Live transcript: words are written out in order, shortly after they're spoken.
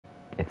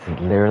It's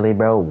literally,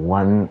 bro,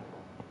 one,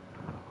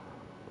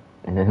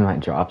 and then my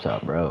drops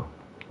up, bro.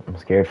 I'm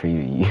scared for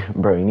you.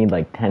 Bro, you need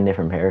like 10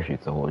 different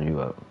parachutes to hold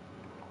you up.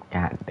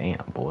 God damn,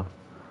 boy.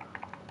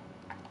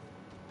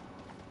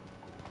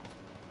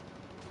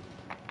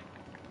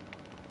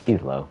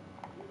 He's low.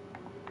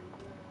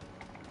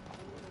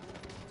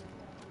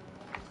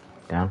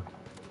 Down.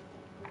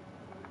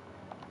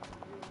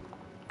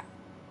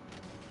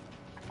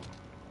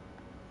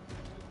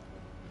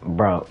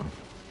 Bro,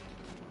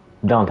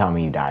 don't tell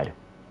me you died.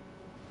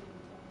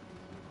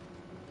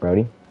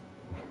 Brody?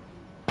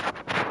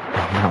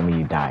 Don't tell me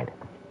you died.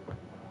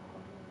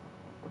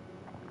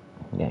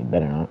 Yeah, you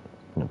better not.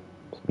 No,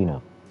 speed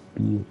up.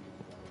 Speed.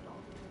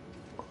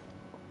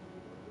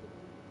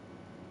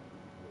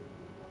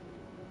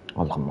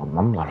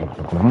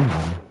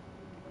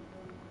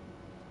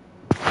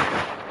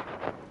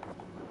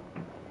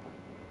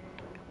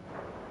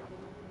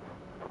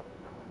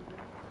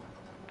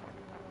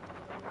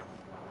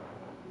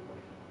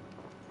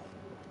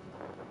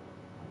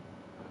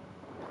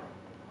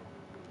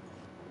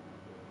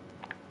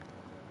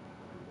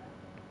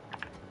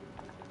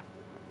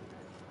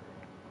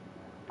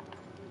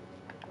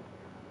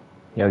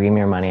 Yo, give me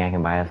your money, I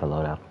can buy us a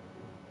loadout.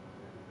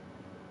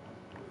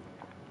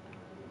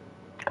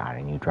 God,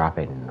 and you drop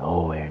it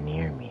nowhere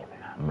near me.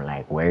 I'm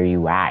like, where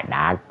you at,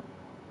 dog?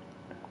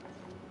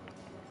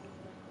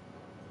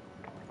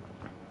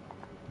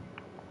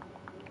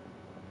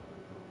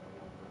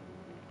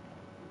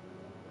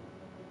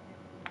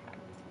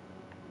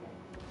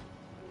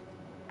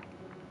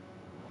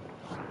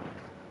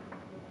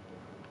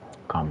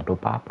 Come to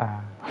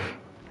Papa.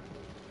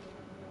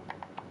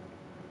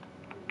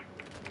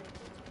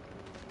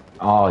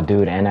 Oh,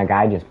 dude, and that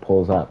guy just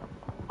pulls up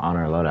on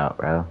our loadout,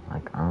 bro.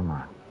 Like, oh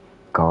my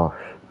gosh.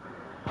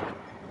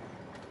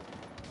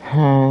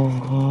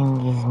 This game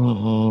gives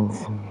me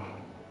AIDS.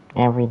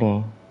 Every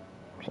day.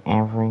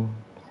 Every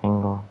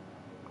single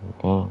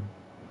day.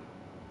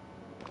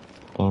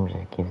 This game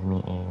just gives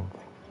me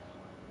AIDS.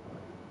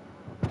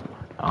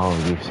 Oh,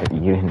 you said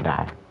you didn't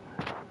die.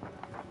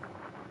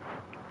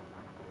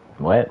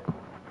 What?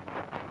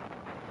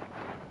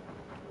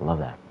 Love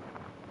that.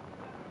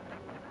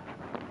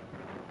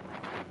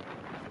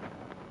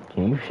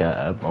 Can you shut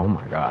up? Oh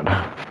my god.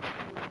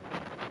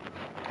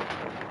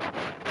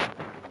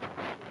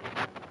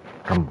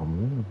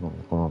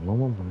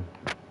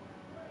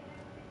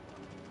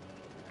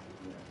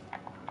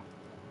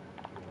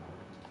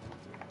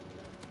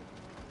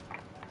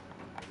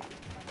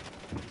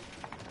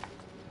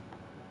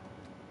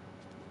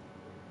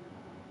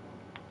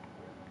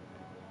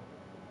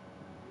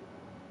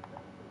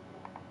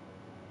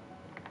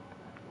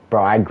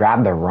 Bro, I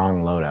grabbed the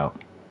wrong loadout.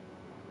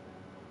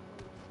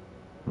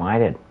 Well, I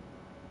did.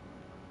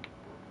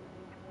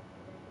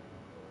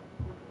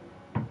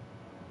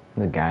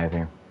 The guy's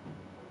here.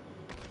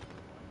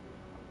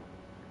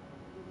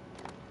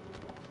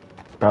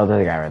 Bro,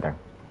 there's a guy right there.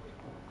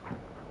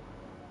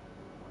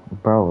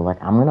 Bro, like,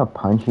 I'm gonna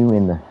punch you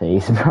in the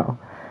face, bro.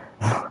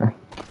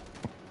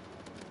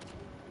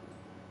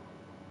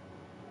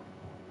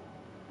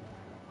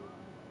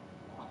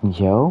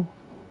 Joe?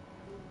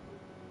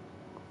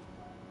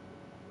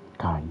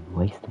 God, you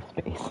waste of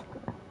space.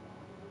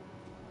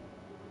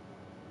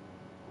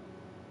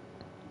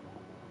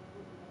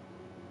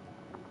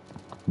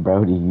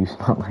 Brody, you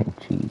smell like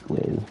cheese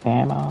whiz.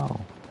 Famo.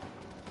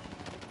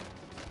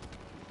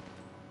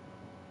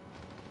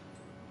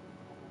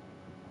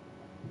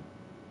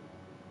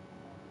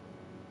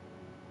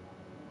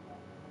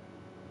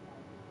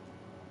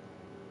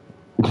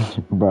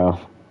 Bro,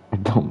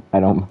 I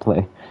don't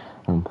play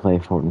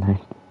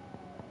Fortnite.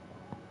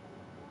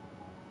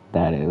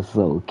 That is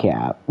so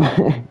cap.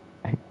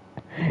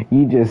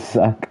 You just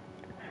suck.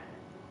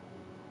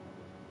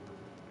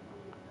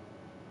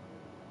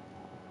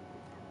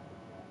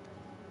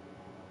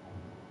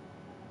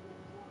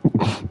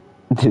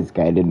 This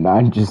guy did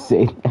not just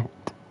say that.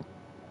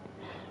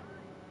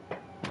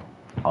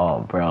 Oh,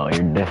 bro,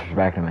 you're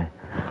disrespecting me.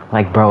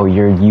 Like, bro,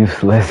 you're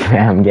useless,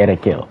 fam. Get a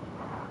kill.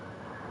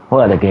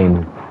 What other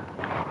game?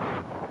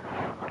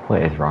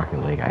 What is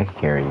Rocket League? I can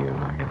carry you.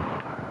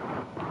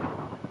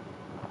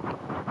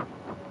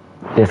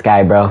 This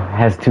guy, bro,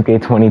 has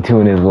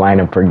 2K22 in his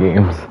lineup for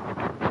games.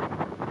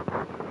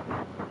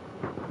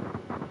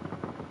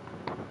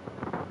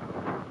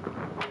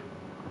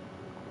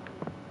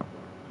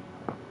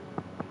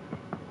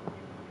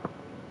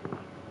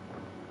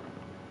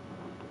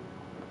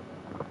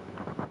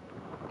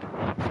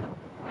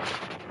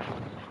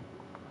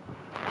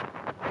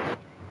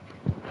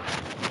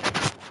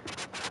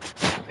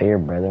 Fair,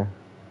 brother.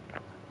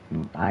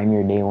 I'm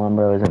your day one,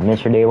 bro. Isn't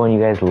Mr. Day one? You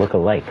guys look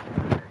alike.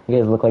 You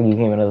guys look like you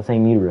came out of the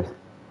same uterus.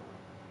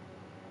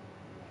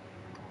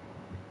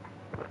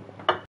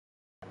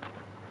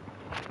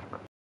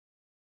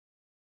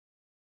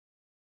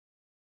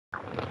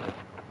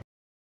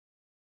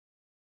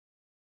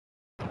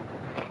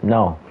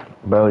 No,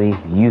 Brody,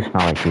 you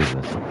smell like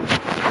Jesus.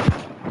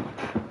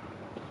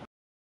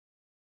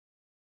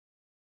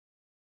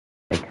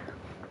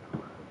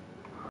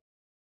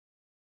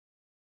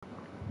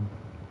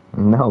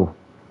 No.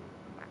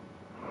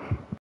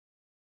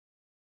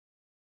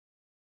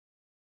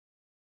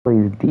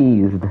 He's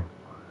teased.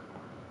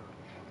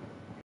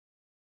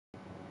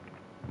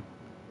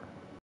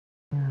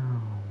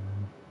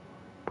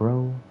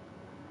 Bro.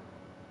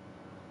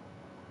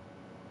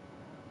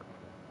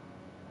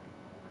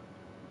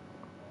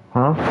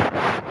 Huh?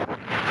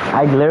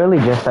 I literally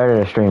just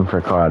started a stream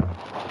for COD.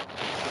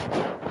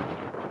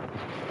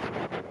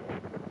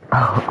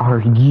 Are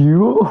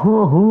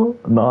you?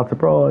 Not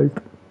surprised.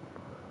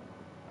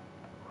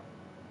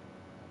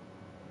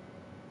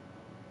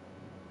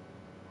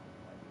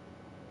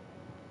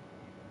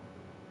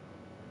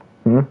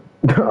 Hmm?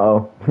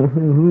 Oh.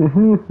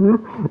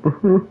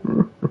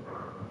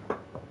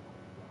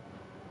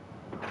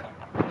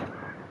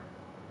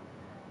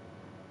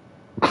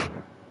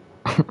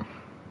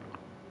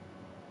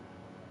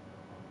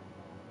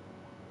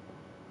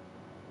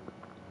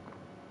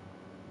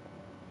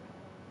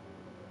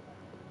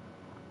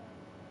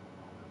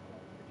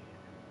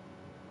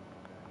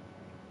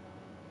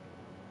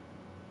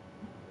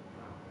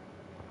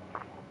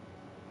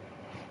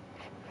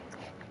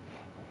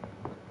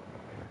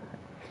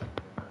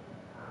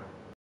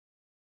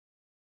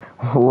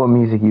 What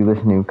music you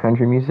listen to?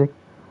 Country music?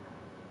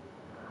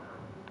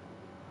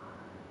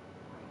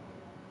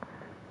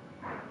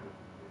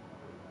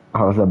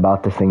 I was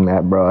about to sing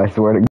that, bro. I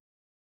swear to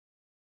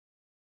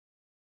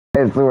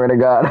I swear to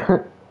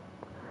God.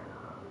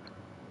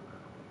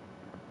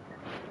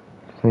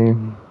 See?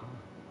 You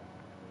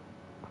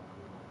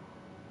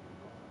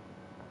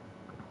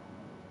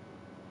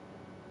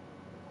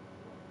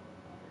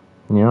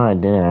know I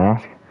didn't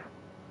ask?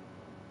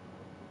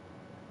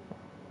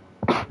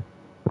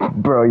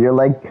 Bro, you're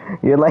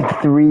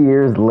like 3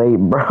 years late,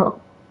 bro.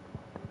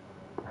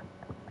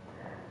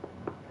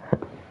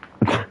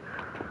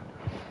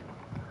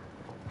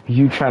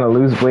 You trying to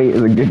lose weight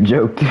is a good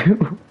joke,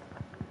 too.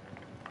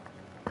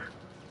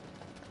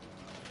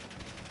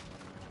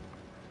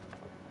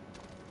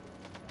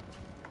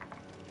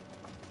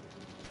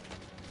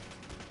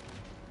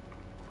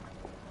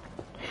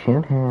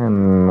 Shoot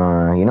him.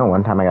 You know,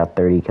 one time I got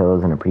 30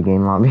 kills in a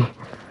pregame lobby.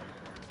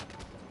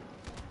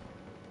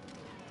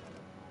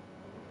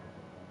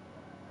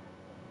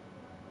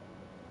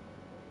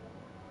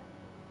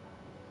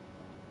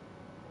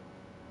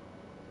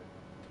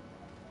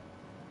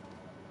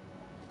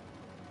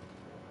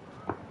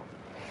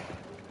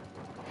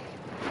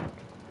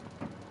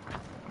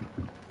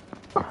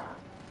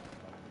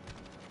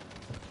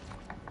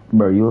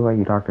 Bro, you look like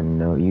you talk to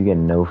you get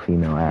no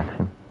female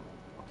action.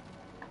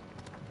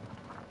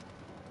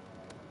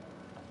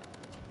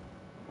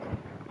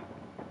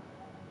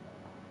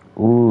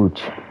 Ooh,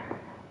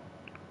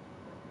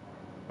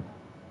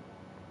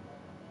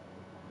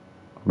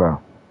 bro.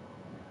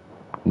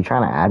 You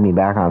trying to add me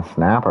back on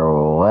Snap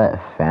or what,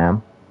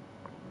 fam?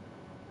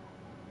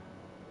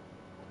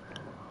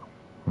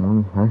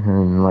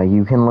 Like,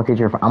 you can look at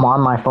your I'm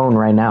on my phone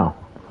right now.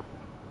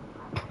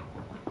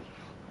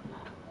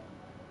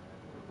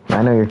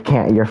 I know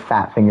your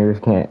fat fingers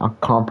can't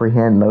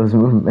comprehend those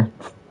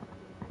movements.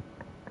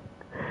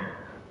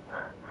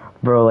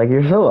 Bro, like,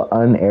 you're so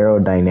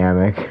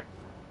unaerodynamic.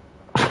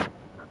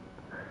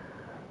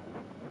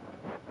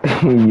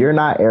 You're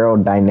not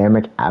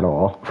aerodynamic at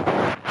all.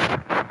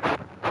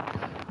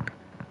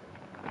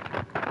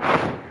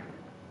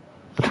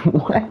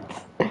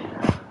 What?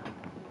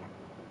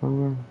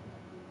 Do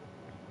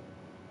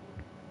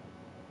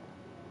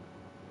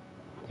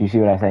you see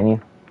what I sent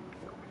you?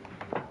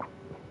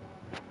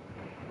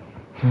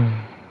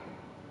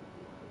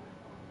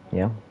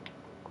 Yeah.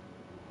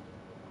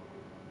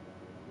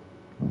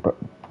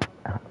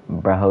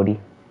 Brody.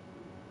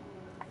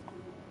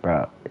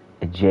 Bro,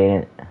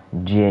 Jaden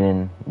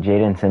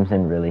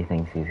Simpson really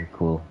thinks he's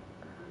cool.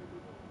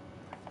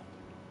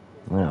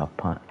 I'm gonna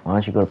punt. Why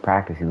don't you go to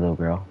practice, you little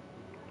girl?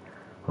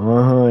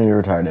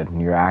 You're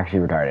retarded. You're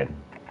actually retarded.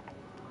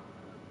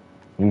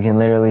 You can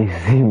literally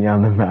see me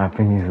on the map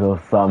and you still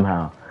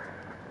somehow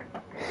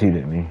shoot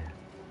at me.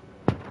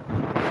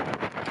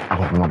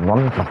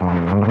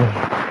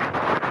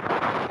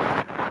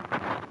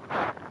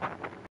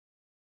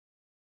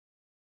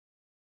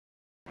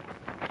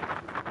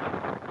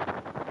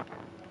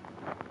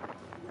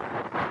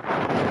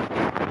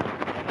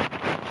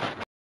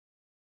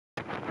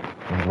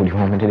 What do you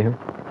want me to do?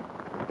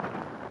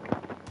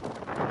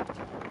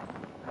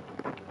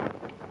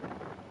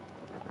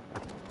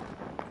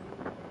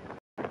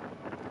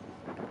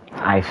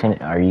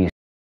 Are you?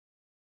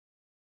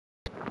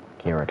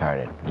 You're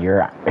retarded.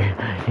 You're.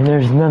 And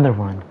there's another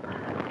one.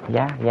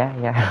 Yeah.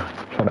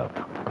 Shut up.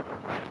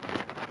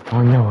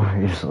 Oh no,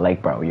 it's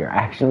like, bro, you're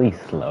actually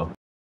slow.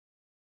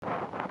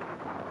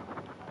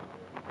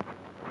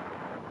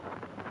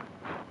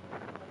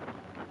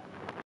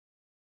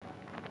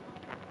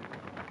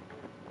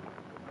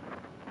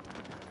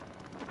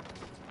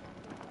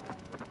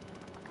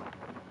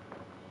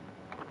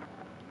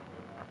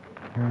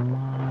 Your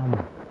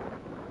mom.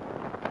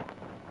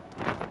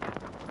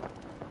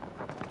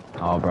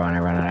 Oh, bro, and I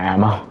run out of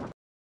ammo.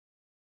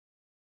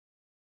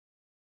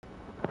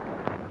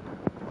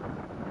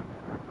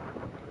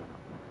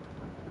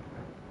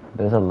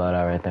 There's a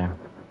loadout right there.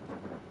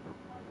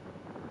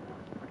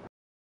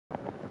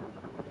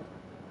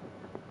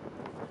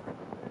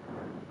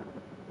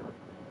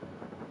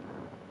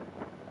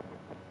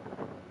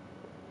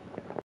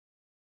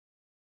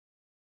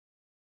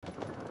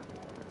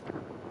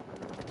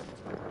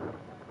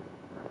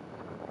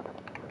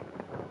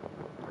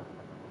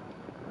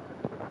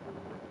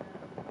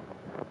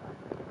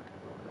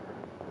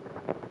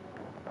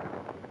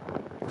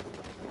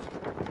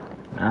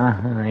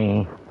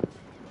 Hi.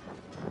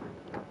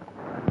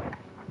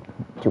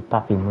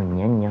 Chupapi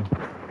muñeño.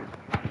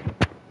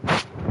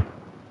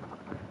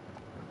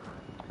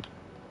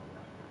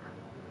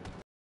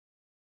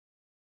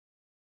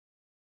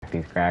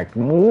 He's cracked.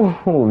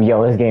 Ooh,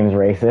 yo, this game's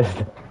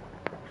racist.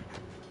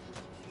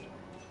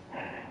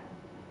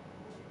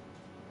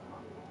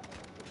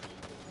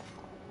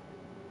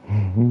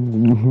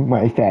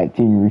 My fat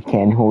fingers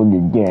can't hold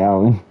it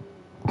down.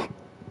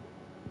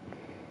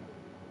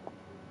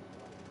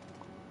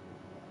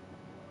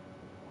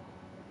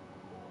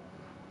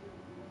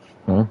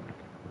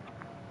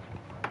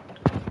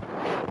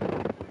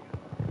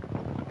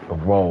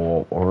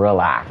 Whoa,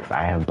 relax.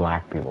 I have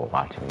black people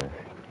watching this.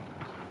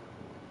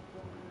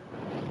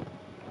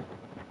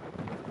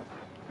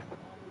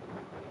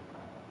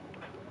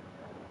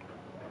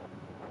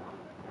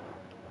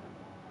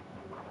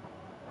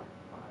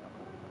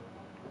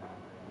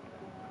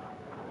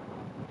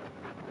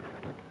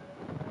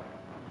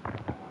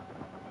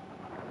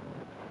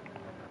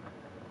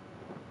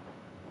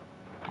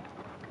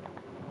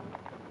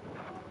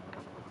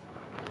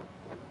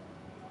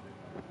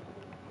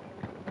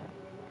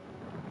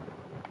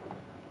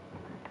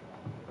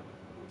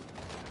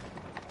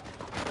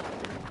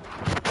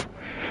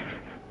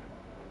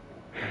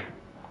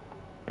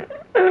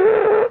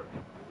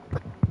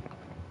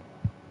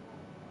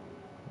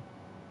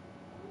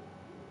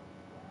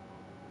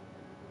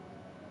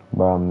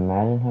 Bro,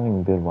 imagine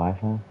having good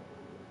Wi-Fi.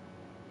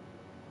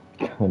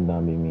 Could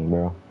not be me,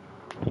 bro.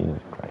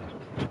 Jesus Christ.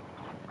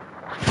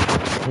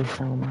 Pay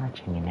so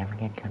much and you never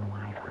get good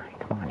Wi-Fi.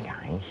 Come on,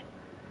 guys.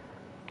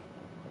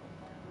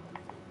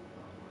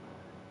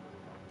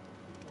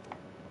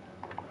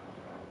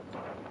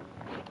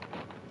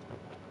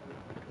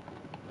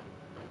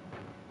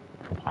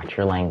 Watch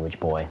your language,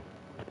 boy.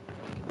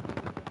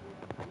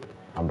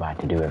 I'm about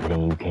to do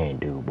everything you can't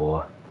do,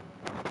 boy.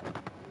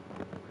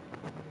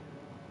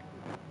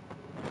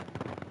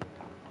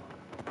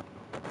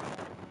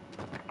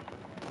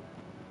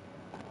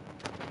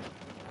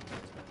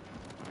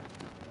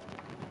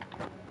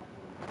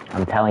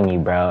 I'm telling you,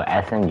 bro,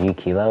 SMG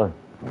Kilo,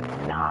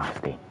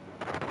 nasty.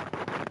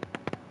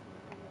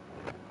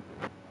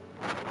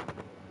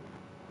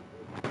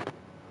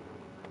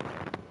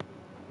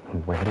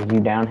 Where did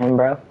you down him,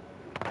 bro?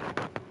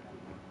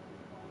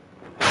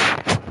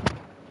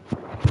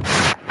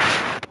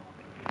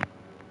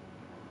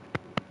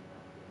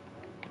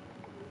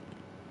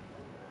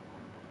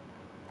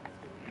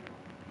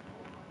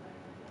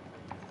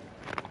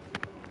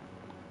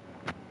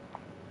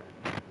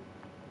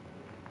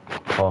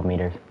 $12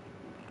 meters.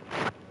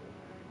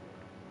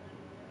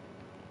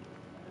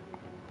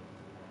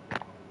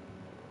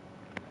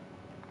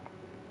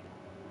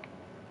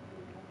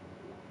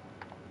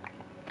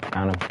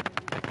 Found him.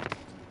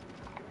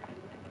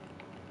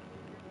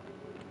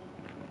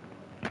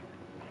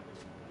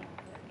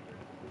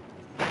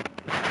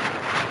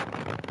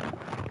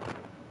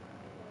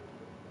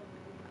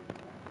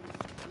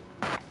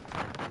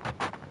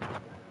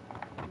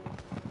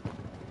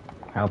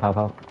 Help, help,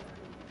 help.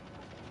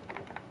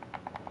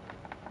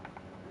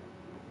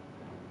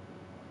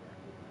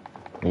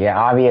 Yeah,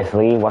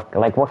 obviously. What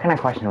kind of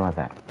question was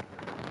that?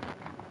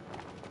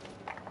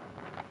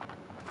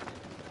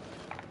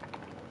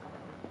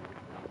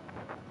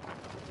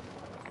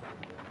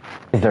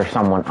 Is there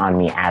someone on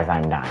me as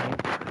I'm dying?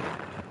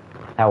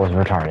 That was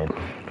retarded.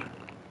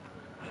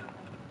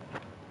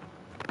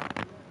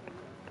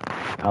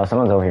 Oh,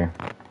 someone's over here.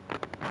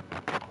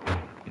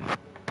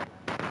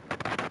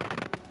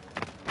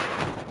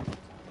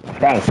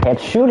 Thanks, Pitch.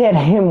 Shoot at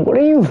him. What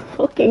are you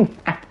looking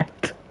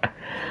at?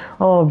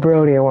 Oh,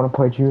 Brody, I want to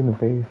punch you in the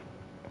face.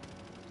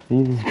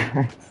 Jesus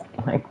Christ.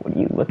 Like, what are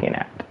you looking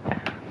at?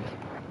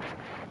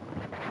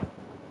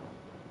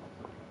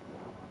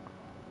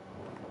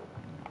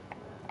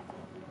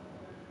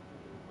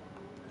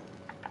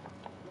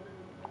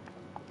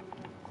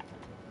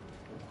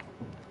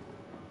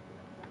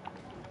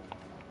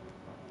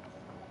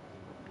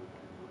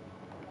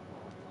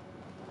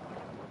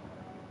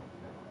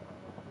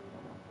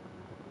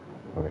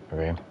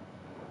 Okay.